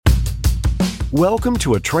Welcome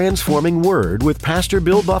to A Transforming Word with Pastor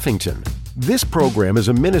Bill Buffington. This program is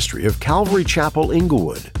a ministry of Calvary Chapel,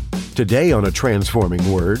 Inglewood. Today on A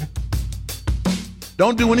Transforming Word.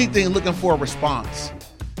 Don't do anything looking for a response.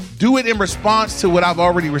 Do it in response to what I've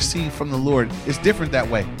already received from the Lord. It's different that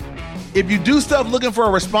way. If you do stuff looking for a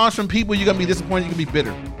response from people, you're going to be disappointed, you're going to be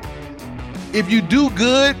bitter. If you do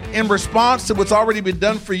good in response to what's already been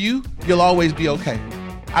done for you, you'll always be okay.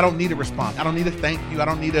 I don't need a response. I don't need a thank you.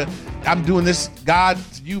 I'm doing this. God,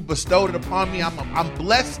 you bestowed it upon me. I'm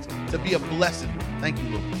blessed to be a blessing. Thank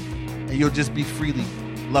you, Lord. And you'll just be freely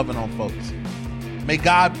loving on folks. May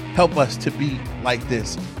God help us to be like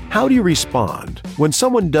this. How do you respond when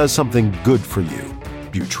someone does something good for you?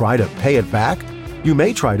 Do you try to pay it back? You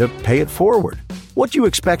may try to pay it forward. What do you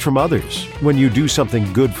expect from others when you do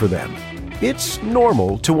something good for them? It's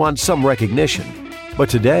normal to want some recognition. But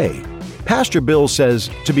today, Pastor Bill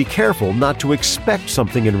says to be careful not to expect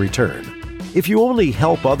something in return. If you only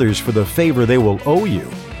help others for the favor they will owe you,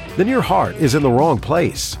 then your heart is in the wrong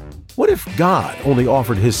place. What if God only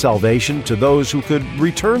offered His salvation to those who could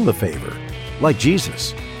return the favor? Like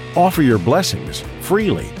Jesus, offer your blessings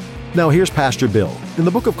freely. Now here's Pastor Bill in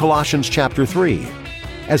the book of Colossians chapter 3,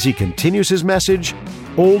 as he continues his message,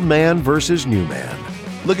 Old Man versus New Man.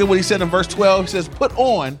 Look at what he said in verse 12. He says, put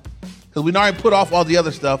on, because we already put off all the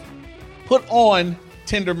other stuff, put on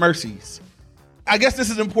tender mercies. I guess this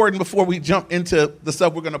is important before we jump into the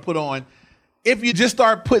stuff we're going to put on. If you just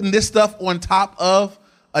start putting this stuff on top of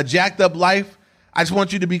a jacked up life, I just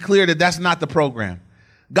want you to be clear that that's not the program.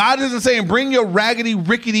 God isn't saying bring your raggedy,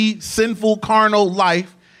 rickety, sinful, carnal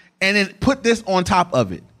life and then put this on top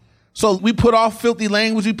of it. So we put off filthy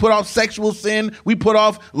language, we put off sexual sin, we put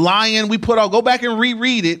off lying, go back and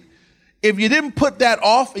reread it. If you didn't put that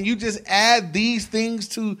off and you just add these things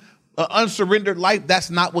to an unsurrendered life, that's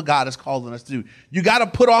not what God is calling us to do. You got to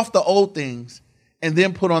put off the old things and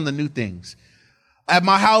then put on the new things. At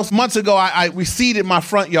my house months ago, I reseeded my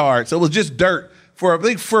front yard. So it was just dirt.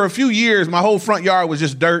 For a few years, my whole front yard was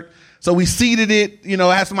just dirt. So we seeded it,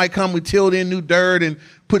 had somebody come, we tilled in new dirt and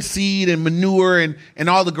put seed and manure and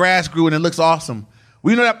all the grass grew and it looks awesome.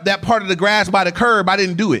 We know that part of the grass by the curb, I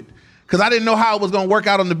didn't do it because I didn't know how it was going to work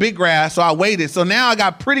out on the big grass. So I waited. So now I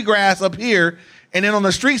got pretty grass up here. And then on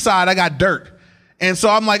the street side, I got dirt. And so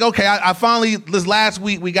I'm like, okay, I finally, this last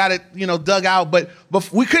week, we got it, dug out. But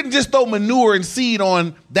we couldn't just throw manure and seed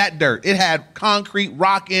on that dirt. It had concrete,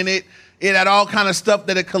 rock in it. It had all kind of stuff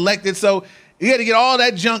that it collected. So you had to get all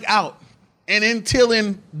that junk out and then till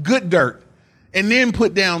in good dirt and then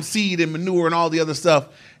put down seed and manure and all the other stuff.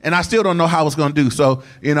 And I still don't know how it's going to do. So,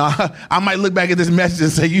 I might look back at this message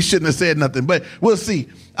and say, you shouldn't have said nothing, but we'll see.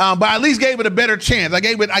 But I at least gave it a better chance. I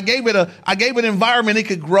gave it an environment it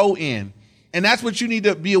could grow in. And that's what you need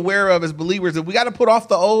to be aware of as believers, that we got to put off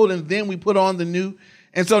the old and then we put on the new.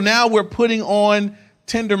 And so now we're putting on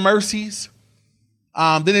tender mercies.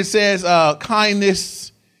 Then it says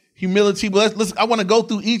kindness, humility. But I want to go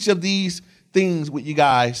through each of these things with you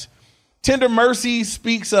guys. Tender mercy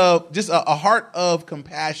speaks of just a heart of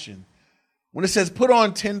compassion. When it says put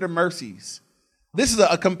on tender mercies, this is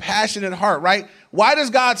a compassionate heart, right? Why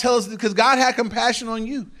does God tell us? Because God had compassion on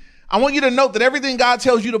you. I want you to note that everything God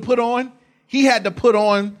tells you to put on, He had to put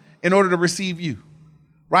on in order to receive you,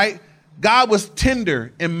 right? God was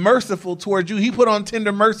tender and merciful towards you. He put on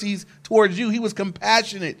tender mercies towards you. He was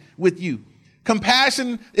compassionate with you.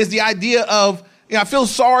 Compassion is the idea of, I feel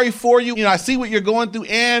sorry for you. I see what you're going through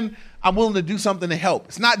and I'm willing to do something to help.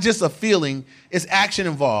 It's not just a feeling, it's action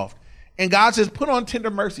involved. And God says, put on tender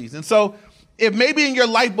mercies. And so if maybe in your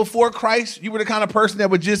life before Christ, you were the kind of person that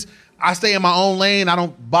would I stay in my own lane. I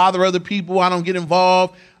don't bother other people. I don't get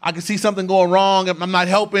involved. I can see something going wrong. I'm not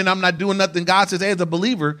helping. I'm not doing nothing. God says, hey, as a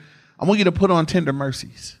believer, I want you to put on tender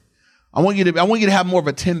mercies. I want you to have more of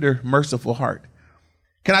a tender, merciful heart.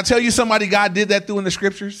 Can I tell you somebody God did that through in the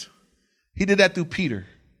scriptures? He did that through Peter.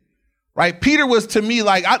 Right? Peter was, to me,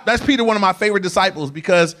 that's Peter, one of my favorite disciples,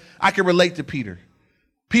 because I can relate to Peter.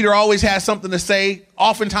 Peter always had something to say.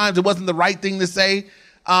 Oftentimes it wasn't the right thing to say.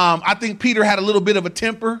 I think Peter had a little bit of a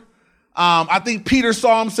temper. I think Peter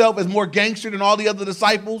saw himself as more gangster than all the other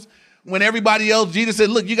disciples. When everybody else, Jesus said,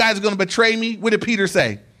 look, you guys are going to betray me. What did Peter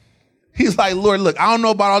say? He's like, Lord, look, I don't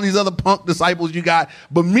know about all these other punk disciples you got,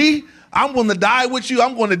 but me, I'm going to die with you.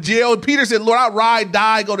 I'm going to jail. Peter said, Lord, I'll ride,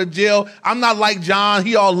 die, go to jail. I'm not like John.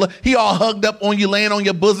 He all hugged up on you, laying on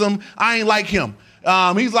your bosom. I ain't like him.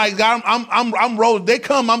 He's like, God, I'm rolling. They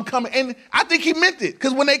come, I'm coming. And I think he meant it,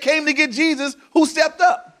 because when they came to get Jesus, who stepped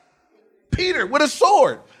up? Peter with a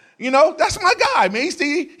sword. That's my guy, man.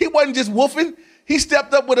 He wasn't just woofing. He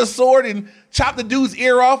stepped up with a sword and chopped the dude's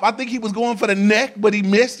ear off. I think he was going for the neck, but he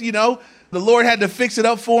missed, The Lord had to fix it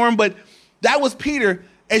up for him. But that was Peter.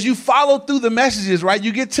 As you follow through the messages, right,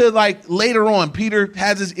 you get to like later on, Peter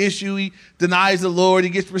has his issue. He denies the Lord. He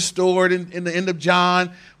gets restored in the end of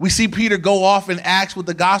John. We see Peter go off in Acts with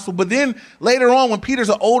the gospel. But then later on, when Peter's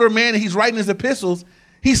an older man and he's writing his epistles,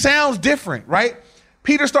 he sounds different, right?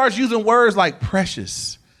 Peter starts using words like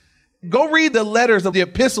precious. Go read the letters of the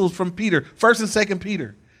epistles from Peter, 1st and 2nd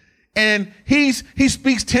Peter. And he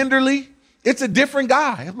speaks tenderly. It's a different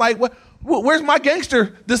guy. I'm like, what? Where's my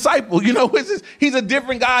gangster disciple? You know, he's a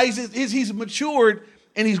different guy. He's matured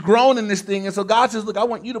and he's grown in this thing. And so God says, look, I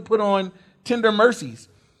want you to put on tender mercies.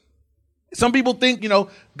 Some people think,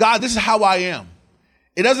 God, this is how I am.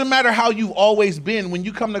 It doesn't matter how you've always been. When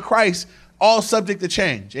you come to Christ, all subject to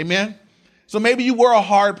change. Amen. So maybe you were a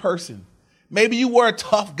hard person. Maybe you were a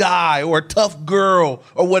tough guy or a tough girl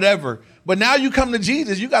or whatever. But now you come to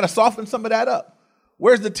Jesus, you got to soften some of that up.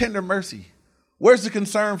 Where's the tender mercy? Where's the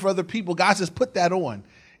concern for other people? God says, put that on.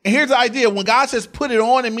 And here's the idea. When God says put it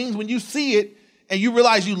on, it means when you see it and you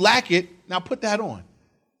realize you lack it, now put that on.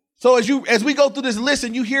 So as we go through this list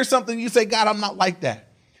and you hear something, you say, God, I'm not like that.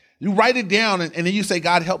 You write it down and then you say,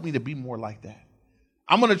 God, help me to be more like that.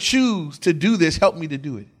 I'm going to choose to do this. Help me to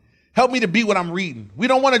do it. Help me to be what I'm reading. We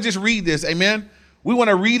don't want to just read this. Amen. We want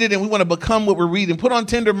to read it and we want to become what we're reading. Put on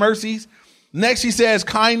tender mercies. Next, he says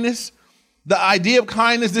kindness. The idea of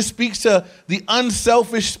kindness, this speaks to the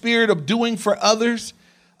unselfish spirit of doing for others.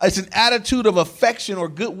 It's an attitude of affection or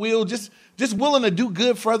goodwill, just willing to do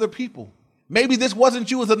good for other people. Maybe this wasn't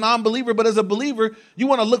you as a non-believer, but as a believer, you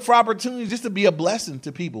want to look for opportunities just to be a blessing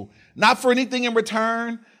to people. Not for anything in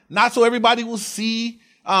return, not so everybody will see,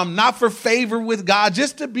 not for favor with God,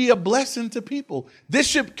 just to be a blessing to people. This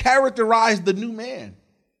should characterize the new man.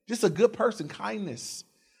 Just a good person, kindness.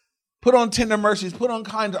 Put on tender mercies, put on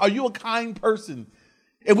kindness. Are you a kind person?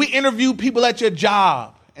 If we interview people at your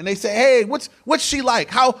job and they say, hey, what's she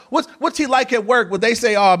like? What's he like at work? Would they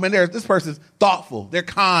say, oh man, this person's thoughtful. They're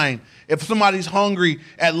kind. If somebody's hungry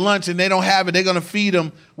at lunch and they don't have it, they're going to feed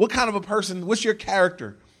them. What kind of a person? What's your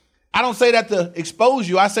character? I don't say that to expose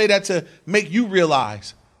you. I say that to make you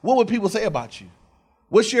realize, what would people say about you?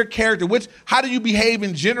 What's your character? How do you behave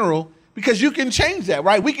in general? Because you can change that,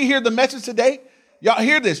 right? We can hear the message today. Y'all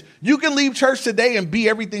hear this. You can leave church today and be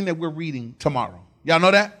everything that we're reading tomorrow. Y'all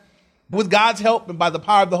know that? With God's help and by the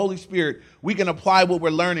power of the Holy Spirit, we can apply what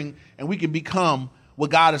we're learning and we can become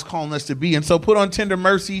what God is calling us to be. And so put on tender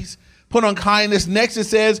mercies, put on kindness. Next, it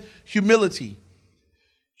says humility.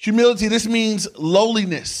 Humility, this means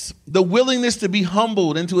lowliness, the willingness to be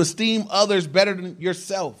humbled and to esteem others better than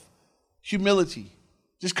yourself. Humility,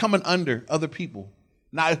 just coming under other people.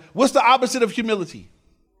 Now, what's the opposite of humility?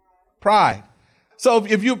 Pride. So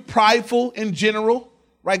if you're prideful in general,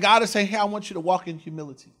 right, God is saying, hey, I want you to walk in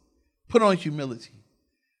humility. Put on humility,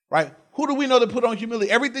 right? Who do we know to put on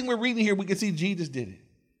humility? Everything we're reading here, we can see Jesus did it.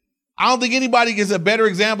 I don't think anybody gives a better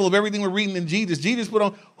example of everything we're reading than Jesus. Jesus put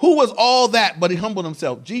on, who was all that, but he humbled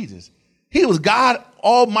himself? Jesus. He was God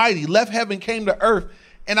Almighty, left heaven, came to earth.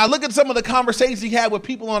 And I look at some of the conversations he had with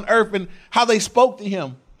people on earth and how they spoke to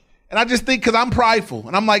him. And I just think, because I'm prideful.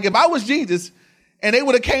 And I'm like, if I was Jesus, and they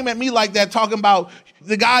would have came at me like that, talking about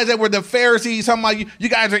the guys that were the Pharisees, talking about you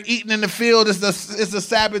guys are eating in the field. It's the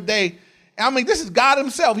Sabbath day. And I mean, this is God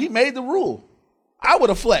himself. He made the rule. I would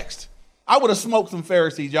have flexed. I would have smoked some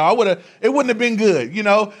Pharisees, y'all. It wouldn't have been good.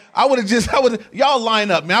 Y'all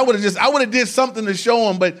line up, man. I would have did something to show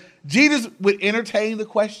them. But Jesus would entertain the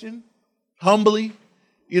question humbly,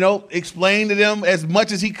 explain to them as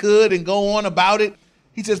much as he could and go on about it.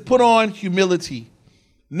 He says, put on humility.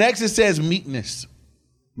 Next, it says meekness.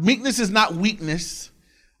 Meekness is not weakness,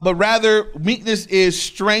 but rather meekness is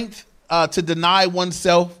strength to deny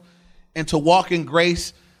oneself and to walk in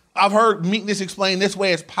grace. I've heard meekness explained this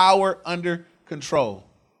way as power under control.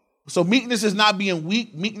 So meekness is not being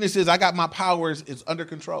weak. Meekness is I got my powers, it's under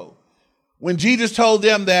control. When Jesus told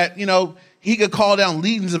them that, he could call down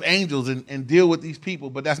legions of angels and deal with these people,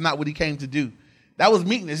 but that's not what he came to do. That was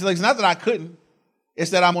meekness. It's not that I couldn't.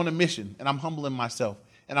 It's that I'm on a mission and I'm humbling myself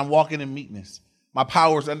and I'm walking in meekness. My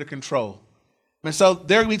power is under control. And so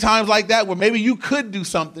there will be times like that where maybe you could do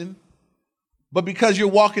something, but because you're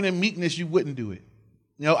walking in meekness, you wouldn't do it.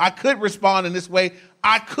 I could respond in this way.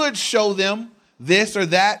 I could show them this or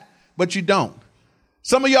that, but you don't.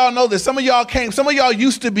 Some of y'all know this. Some of y'all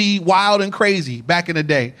used to be wild and crazy back in the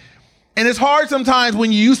day. And it's hard sometimes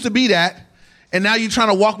when you used to be that, and now you're trying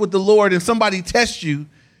to walk with the Lord and somebody tests you,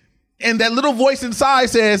 and that little voice inside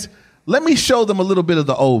says, let me show them a little bit of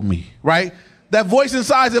the old me, right? That voice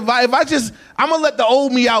inside, I'm gonna let the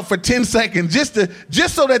old me out for 10 seconds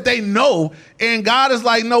just so that they know. And God is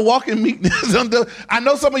like, no, walk in meekness. I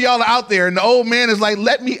know some of y'all are out there and the old man is like,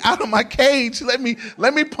 let me out of my cage. Let me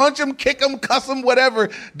punch him, kick him, cuss him, whatever.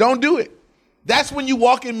 Don't do it. That's when you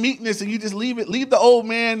walk in meekness and you just leave the old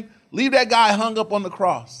man, leave that guy hung up on the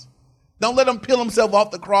cross. Don't let him peel himself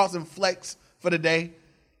off the cross and flex for the day.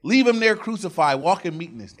 Leave him there crucified, walk in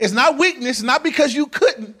meekness. It's not weakness, not because you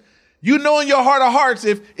couldn't. You know in your heart of hearts,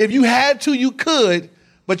 if you had to, you could,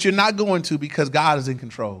 but you're not going to because God is in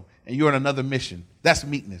control and you're on another mission. That's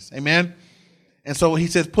meekness. Amen. And so he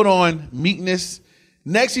says, put on meekness.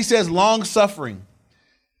 Next, he says long suffering.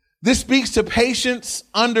 This speaks to patience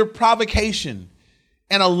under provocation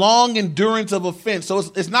and a long endurance of offense. So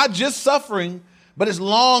it's not just suffering, but it's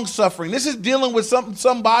long suffering. This is dealing with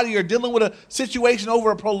somebody or dealing with a situation over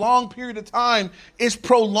a prolonged period of time. It's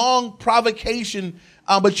prolonged provocation,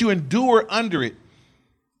 but you endure under it.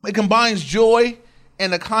 It combines joy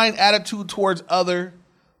and a kind attitude towards other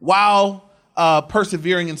while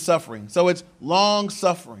persevering in suffering. So it's long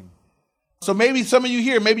suffering. So maybe some of you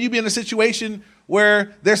here, maybe you be in a situation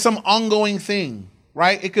where there's some ongoing thing,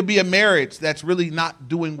 right? It could be a marriage that's really not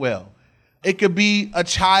doing well. It could be a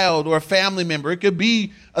child or a family member. It could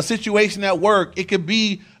be a situation at work. It could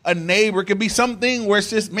be a neighbor. It could be something where it's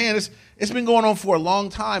just, man, it's been going on for a long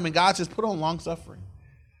time. And God says, put on long suffering,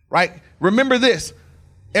 right? Remember this.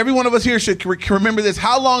 Every one of us here should remember this.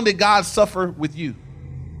 How long did God suffer with you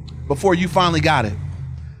before you finally got it?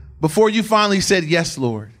 Before you finally said, yes,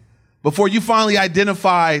 Lord. Before you finally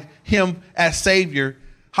identified him as Savior,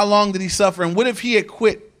 how long did he suffer? And what if he had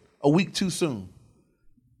quit a week too soon?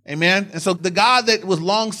 Amen. And so the God that was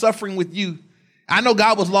long suffering with you, I know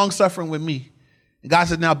God was long suffering with me. And God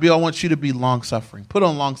said, now, Bill, I want you to be long suffering. Put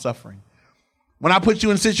on long suffering. When I put you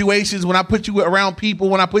in situations, when I put you around people,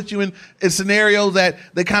 when I put you in scenarios that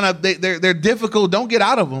they're difficult, don't get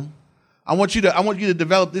out of them. I want you to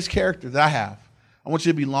develop this character that I have. I want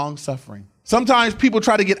you to be long suffering. Sometimes people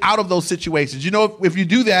try to get out of those situations. You know, if you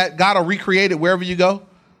do that, God will recreate it wherever you go.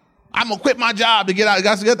 I'm going to quit my job to get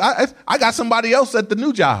out. I got somebody else at the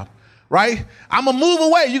new job, right? I'm going to move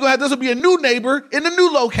away. This will be a new neighbor in a new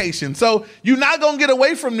location. So you're not going to get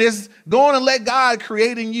away from this. Go on and let God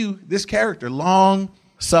create in you this character, long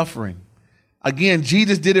suffering. Again,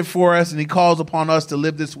 Jesus did it for us and he calls upon us to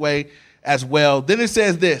live this way as well. Then it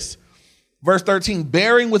says this, verse 13,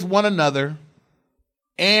 bearing with one another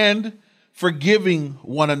and forgiving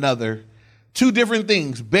one another. Two different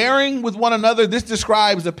things. Bearing with one another, this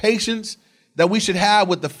describes the patience that we should have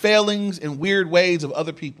with the failings and weird ways of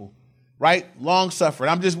other people, right? Long suffering.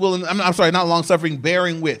 I'm sorry, not long suffering,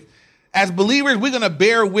 bearing with. As believers, we're going to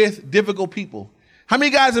bear with difficult people. How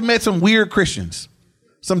many guys have met some weird Christians?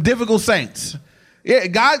 Some difficult saints?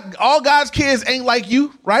 Yeah, all God's kids ain't like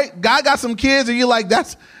you, right? God got some kids and you're like,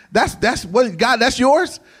 that's what God, that's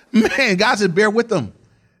yours? Man, God said, bear with them.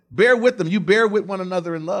 Bear with them. You bear with one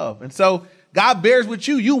another in love. And so God bears with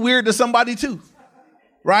you. You weird to somebody too,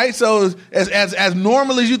 right? So as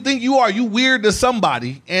normal as you think you are, you weird to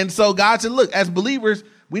somebody. And so God said, look, as believers,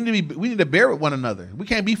 we need to bear with one another. We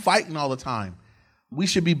can't be fighting all the time. We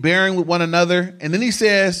should be bearing with one another. And then he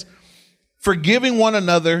says, forgiving one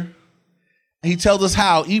another. He tells us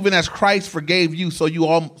how, even as Christ forgave you, so you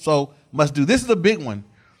also must do. This is a big one.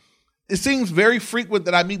 It seems very frequent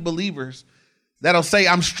that I meet believers that'll say,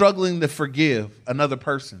 I'm struggling to forgive another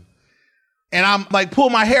person. And I'm like, pull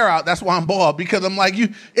my hair out. That's why I'm bald, because I'm like,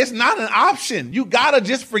 it's not an option. You got to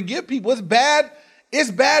just forgive people. It's bad.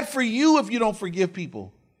 It's bad for you if you don't forgive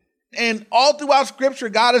people. And all throughout scripture,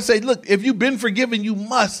 God has said, look, if you've been forgiven, you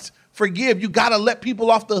must forgive. You got to let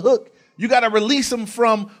people off the hook. You got to release them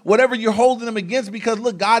from whatever you're holding them against, because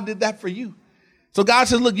look, God did that for you. So God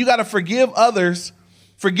says, look, you got to forgive others.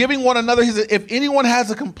 Forgiving one another, he said, if anyone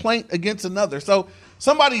has a complaint against another. So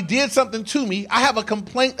somebody did something to me. I have a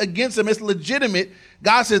complaint against them. It's legitimate.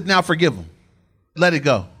 God says, now forgive them. Let it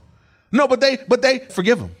go. No, but they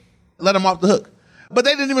forgive them. Let them off the hook. But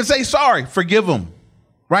they didn't even say sorry. Forgive them.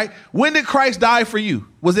 Right? When did Christ die for you?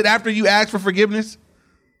 Was it after you asked for forgiveness?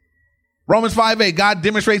 Romans 5:8, God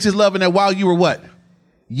demonstrates his love in that while you were what?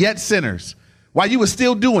 Yet sinners. While you were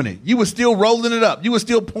still doing it, you were still rolling it up. You were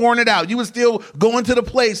still pouring it out. You were still going to the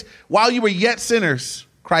place. While you were yet sinners,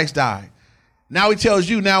 Christ died. Now he tells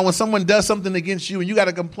you, now when someone does something against you and you got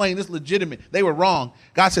to complain, it's legitimate. They were wrong.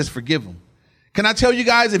 God says, forgive them. Can I tell you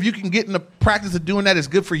guys, if you can get in the practice of doing that, it's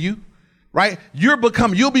good for you, right?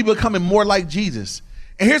 You'll be becoming more like Jesus.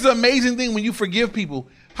 And here's the amazing thing when you forgive people.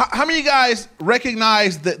 How many of you guys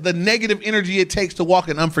recognize the negative energy it takes to walk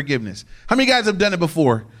in unforgiveness? How many of you guys have done it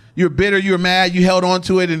before? You're bitter, you're mad, you held on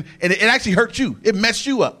to it, and it actually hurt you. It messed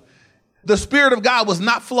you up. The Spirit of God was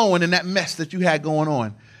not flowing in that mess that you had going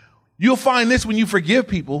on. You'll find this when you forgive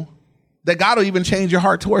people, that God will even change your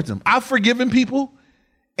heart towards them. I've forgiven people,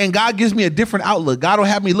 and God gives me a different outlook. God will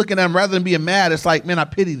have me looking at them rather than being mad. It's like, man, I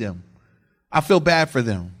pity them. I feel bad for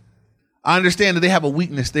them. I understand that they have a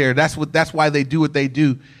weakness there. That's why they do what they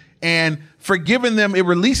do. And forgiving them, it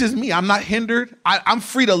releases me. I'm not hindered. I'm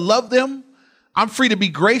free to love them. I'm free to be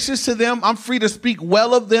gracious to them. I'm free to speak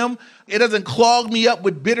well of them. It doesn't clog me up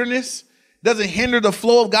with bitterness. It doesn't hinder the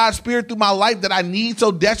flow of God's Spirit through my life that I need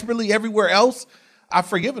so desperately everywhere else. I've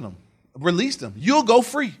forgiven them, released them. You'll go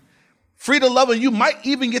free. Free to love them. You might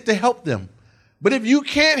even get to help them. But if you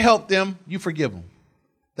can't help them, you forgive them.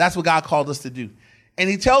 That's what God called us to do. And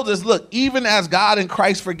he tells us, look, even as God in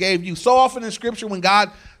Christ forgave you. So often in Scripture, when God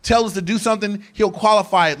tells us to do something, he'll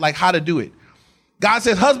qualify it, like how to do it. God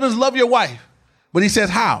says, husbands, love your wife. But he says,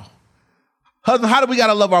 how? Husband, how do we got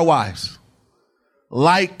to love our wives?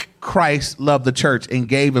 Like Christ loved the church and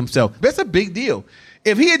gave himself. That's a big deal.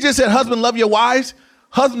 If he had just said, husband, love your wives,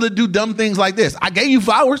 husband would do dumb things like this. I gave you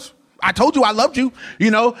flowers. I told you I loved you.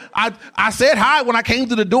 I said hi when I came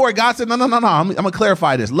to the door. God said, no. I'm going to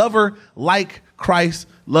clarify this. Love her like Christ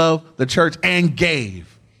loved the church and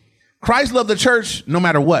gave. Christ loved the church no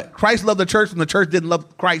matter what. Christ loved the church when the church didn't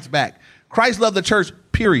love Christ back. Christ loved the church,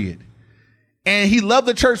 period. And he loved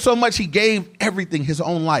the church so much he gave everything, his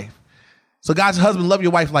own life. So God's husband, love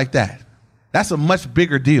your wife like that. That's a much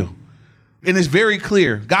bigger deal. And it's very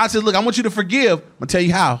clear. God said, look, I want you to forgive. I'm going to tell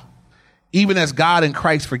you how. Even as God in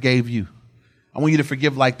Christ forgave you. I want you to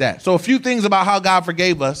forgive like that. So a few things about how God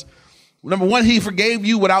forgave us. Number one, he forgave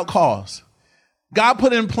you without cause. God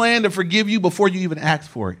put in plan to forgive you before you even asked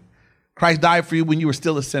for it. Christ died for you when you were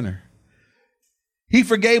still a sinner. He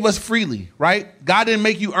forgave us freely, right? God didn't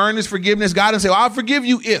make you earn his forgiveness. God didn't say, well, I'll forgive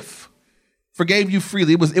you if. Forgave you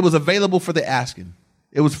freely. It was available for the asking.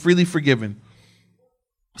 It was freely forgiven.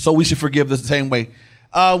 So we should forgive the same way.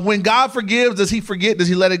 When God forgives, does he forget? Does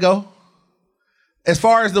he let it go? As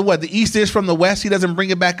far as the east is from the west, he doesn't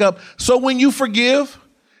bring it back up. So when you forgive,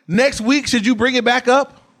 next week, should you bring it back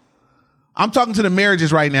up? I'm talking to the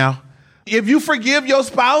marriages right now. If you forgive your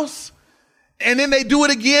spouse and then they do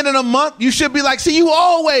it again in a month, you should be like, see, you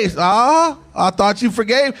always, I thought you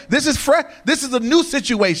forgave. This is fresh. This is a new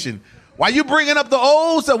situation. Why you bringing up the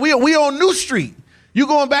old stuff? We on New Street. You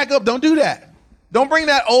going back up. Don't do that. Don't bring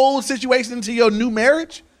that old situation into your new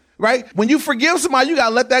marriage, right? When you forgive somebody, you got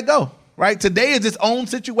to let that go. Right? Today is its own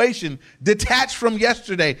situation, detached from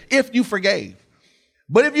yesterday, if you forgave.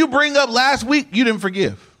 But if you bring up last week, you didn't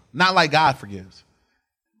forgive. Not like God forgives.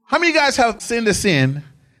 How many of you guys have sinned a sin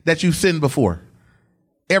that you've sinned before?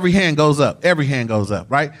 Every hand goes up. Every hand goes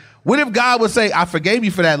up, right? What if God would say, I forgave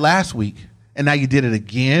you for that last week, and now you did it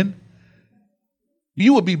again?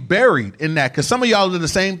 You would be buried in that, because some of y'all do the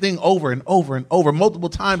same thing over and over and over, multiple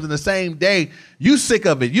times in the same day. You sick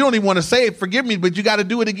of it. You don't even want to say it, forgive me, but you got to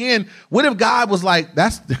do it again. What if God was like,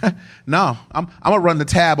 no, I'm going to run the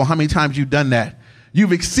tab on how many times you've done that.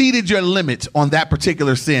 You've exceeded your limit on that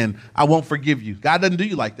particular sin. I won't forgive you. God doesn't do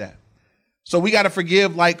you like that. So we got to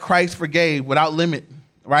forgive like Christ forgave without limit,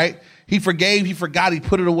 right? He forgave, he forgot, he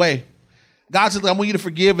put it away. God says, I want you to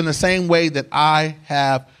forgive in the same way that I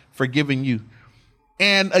have forgiven you.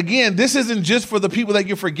 And again, this isn't just for the people that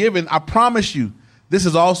you're forgiven. I promise you, this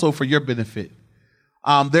is also for your benefit.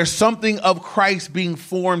 There's something of Christ being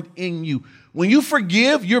formed in you. When you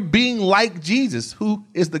forgive, you're being like Jesus, who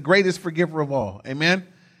is the greatest forgiver of all. Amen.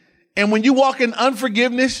 And when you walk in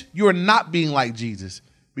unforgiveness, you are not being like Jesus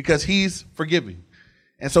because he's forgiving.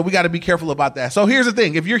 And so we got to be careful about that. So here's the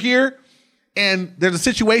thing. If you're here and there's a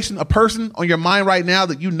situation, a person on your mind right now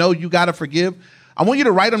that you know you got to forgive, I want you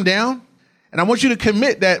to write them down. And I want you to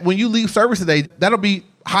commit that when you leave service today, that'll be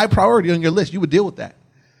high priority on your list. You would deal with that.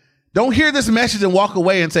 Don't hear this message and walk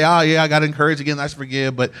away and say, oh, yeah, I got to encourage again. I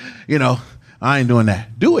forgive, but, I ain't doing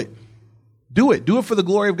that. Do it. Do it. Do it for the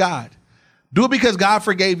glory of God. Do it because God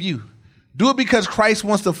forgave you. Do it because Christ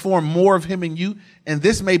wants to form more of him in you. And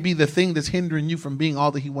this may be the thing that's hindering you from being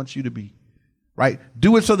all that he wants you to be, right?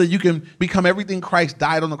 Do it so that you can become everything Christ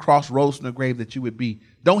died on the cross, rose from the grave that you would be.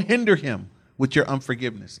 Don't hinder him with your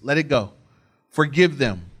unforgiveness. Let it go. Forgive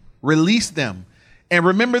them, release them. And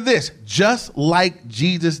remember this, just like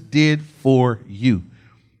Jesus did for you.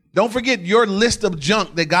 Don't forget your list of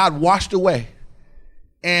junk that God washed away.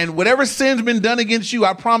 And whatever sin's been done against you,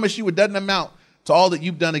 I promise you it doesn't amount to all that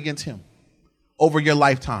you've done against him over your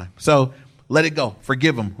lifetime. So let it go.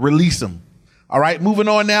 Forgive them. Release them. All right, moving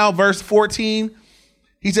on now, verse 14.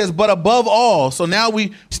 He says, but above all, so now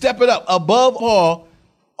we step it up. Above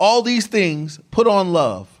all these things, put on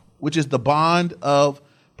love, which is the bond of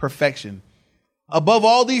perfection. Above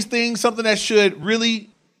all these things, something that should really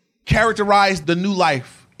characterize the new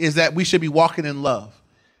life is that we should be walking in love.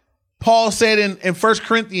 Paul said in 1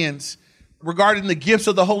 Corinthians regarding the gifts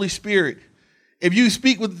of the Holy Spirit, if you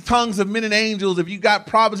speak with the tongues of men and angels, if you got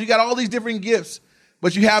prophets, you got all these different gifts,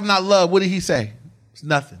 but you have not love, what did he say? It's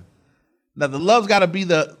nothing. Now, the love's got to be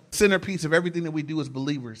the centerpiece of everything that we do as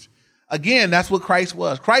believers. Again, that's what Christ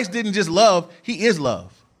was. Christ didn't just love, he is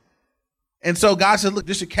love. And so God said, look,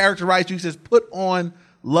 this should characterize you. He says, put on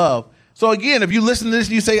love. So again, if you listen to this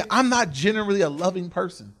and you say, I'm not generally a loving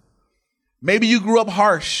person. Maybe you grew up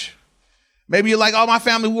harsh. Maybe you're like, oh, my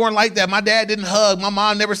family weren't like that. My dad didn't hug. My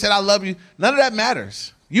mom never said I love you. None of that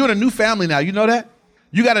matters. You're in a new family now. You know that?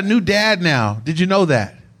 You got a new dad now. Did you know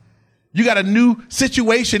that? You got a new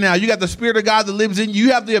situation now. You got the Spirit of God that lives in you.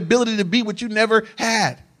 You have the ability to be what you never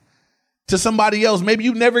had to somebody else. Maybe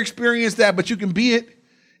you've never experienced that, but you can be it.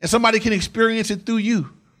 And somebody can experience it through you.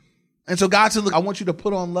 And so God said, look, I want you to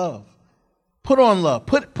put on love. Put on love.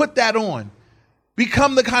 Put that on.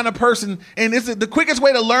 Become the kind of person. And the quickest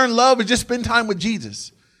way to learn love is just spend time with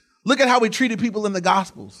Jesus. Look at how he treated people in the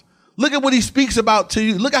Gospels. Look at what he speaks about to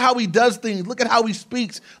you. Look at how he does things. Look at how he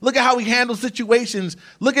speaks. Look at how he handles situations.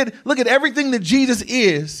 Look at everything that Jesus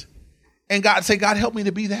is. And God say, God, help me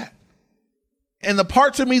to be that. And the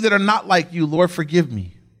parts of me that are not like you, Lord, forgive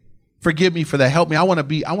me. Forgive me for that. Help me. I want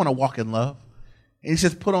to walk in love. And he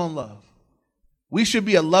says, put on love. We should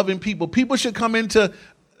be a loving people. People should come into,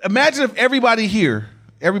 imagine if everybody here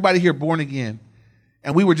born again,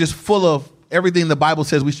 and we were just full of everything the Bible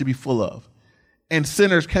says we should be full of. And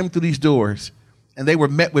sinners came through these doors and they were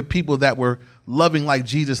met with people that were loving like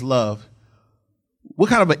Jesus loved. What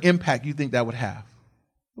kind of an impact you think that would have?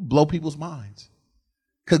 It would blow people's minds.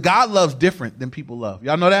 Because God loves different than people love.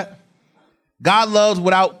 Y'all know that? God loves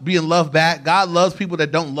without being loved back. God loves people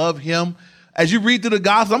that don't love him. As you read through the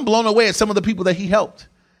gospel, I'm blown away at some of the people that he helped.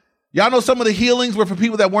 Y'all know some of the healings were for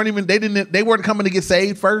people that they weren't coming to get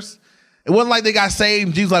saved first. It wasn't like they got saved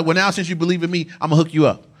and Jesus was like, well, now since you believe in me, I'm gonna hook you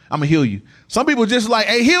up. I'm gonna heal you. Some people just like,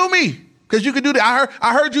 hey, heal me. Because you could do that.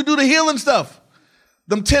 I heard you do the healing stuff.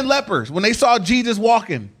 Them 10 lepers, when they saw Jesus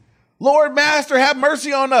walking, Lord, Master, have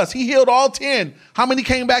mercy on us. He healed all 10. How many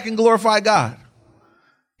came back and glorified God?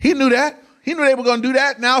 He knew that. He knew they were going to do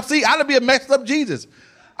that. Now, see, I'd be a messed up Jesus.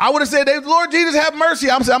 I would have said, Lord Jesus, have mercy.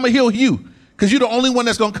 I'm going to heal you because you're the only one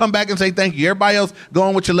that's going to come back and say thank you. Everybody else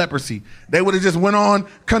going with your leprosy. They would have just went on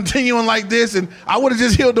continuing like this, and I would have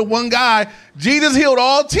just healed the one guy. Jesus healed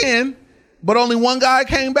all 10, but only one guy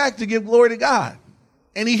came back to give glory to God,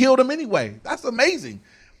 and he healed them anyway. That's amazing.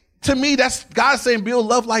 To me, that's God saying build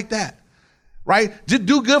love like that, right? Just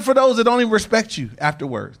do good for those that don't even respect you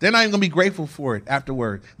afterwards. They're not even going to be grateful for it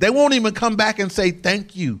afterwards. They won't even come back and say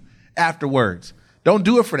thank you afterwards. Don't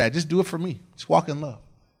do it for that. Just do it for me. Just walk in love.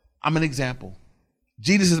 I'm an example.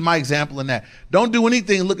 Jesus is my example in that. Don't do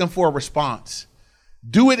anything looking for a response.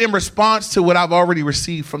 Do it in response to what I've already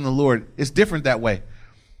received from the Lord. It's different that way.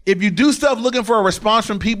 If you do stuff looking for a response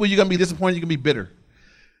from people, you're going to be disappointed. You're going to be bitter.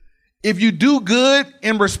 If you do good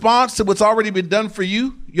in response to what's already been done for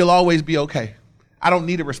you, you'll always be okay. I don't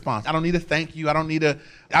need a response. I don't need a thank you.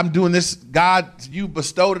 I'm doing this. God, you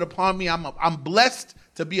bestowed it upon me. I'm blessed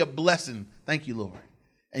to be a blessing. Thank you, Lord.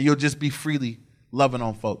 And you'll just be freely loving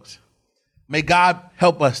on folks. May God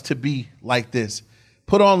help us to be like this.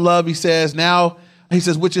 Put on love, he says,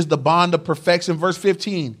 which is the bond of perfection. Verse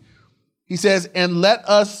 15, he says, and let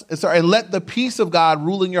the peace of God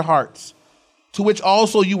rule in your hearts, to which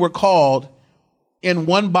also you were called in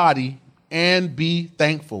one body, and be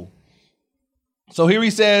thankful. So here he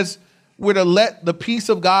says, we're to let the peace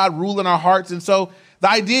of God rule in our hearts. And so the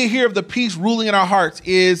idea here of the peace ruling in our hearts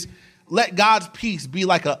is let God's peace be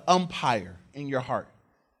like an umpire in your heart.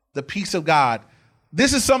 The peace of God.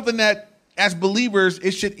 This is something that as believers,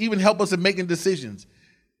 it should even help us in making decisions.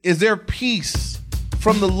 Is there peace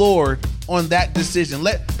from the Lord on that decision?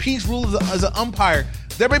 Let peace rule as an umpire.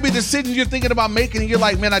 There may be decisions you're thinking about making and you're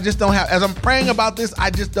like, man, as I'm praying about this,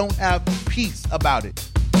 I just don't have peace about it.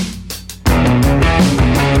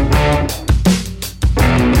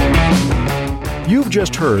 You've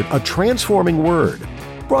just heard a transforming word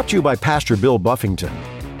brought to you by Pastor Bill Buffington.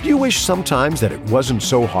 Do you wish sometimes that it wasn't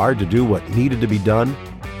so hard to do what needed to be done,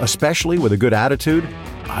 especially with a good attitude?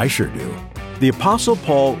 I sure do. The Apostle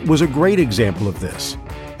Paul was a great example of this.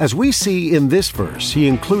 As we see in this verse, he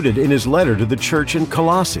included in his letter to the church in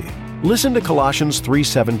Colossae. Listen to Colossians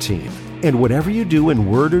 3:17. And whatever you do in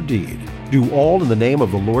word or deed, do all in the name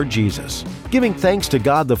of the Lord Jesus, giving thanks to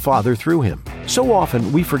God the Father through him. So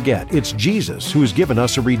often we forget it's Jesus who has given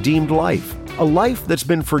us a redeemed life, a life that's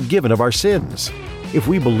been forgiven of our sins. If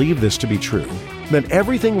we believe this to be true, then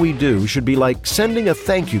everything we do should be like sending a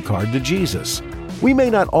thank you card to Jesus. We may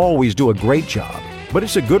not always do a great job, but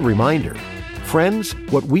it's a good reminder. Friends,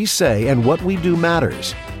 what we say and what we do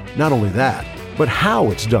matters. Not only that, but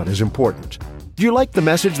how it's done is important. Do you like the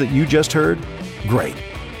message that you just heard? Great.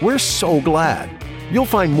 We're so glad. You'll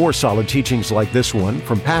find more solid teachings like this one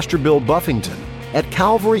from Pastor Bill Buffington at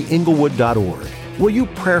calvaryinglewood.org. Will you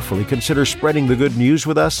prayerfully consider spreading the good news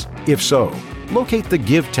with us? If so, locate the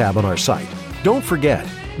Give tab on our site. Don't forget,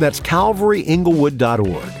 that's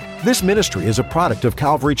calvaryinglewood.org. This ministry is a product of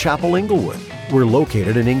Calvary Chapel Inglewood. We're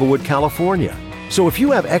located in Inglewood, California. So if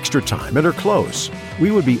you have extra time and are close,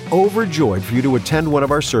 we would be overjoyed for you to attend one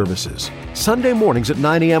of our services, Sunday mornings at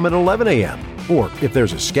 9 a.m. and 11 a.m. Or if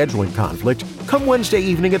there's a scheduling conflict, come Wednesday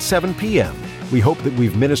evening at 7 p.m. We hope that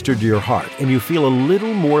we've ministered to your heart and you feel a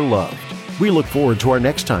little more loved. We look forward to our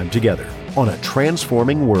next time together on A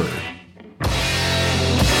Transforming Word.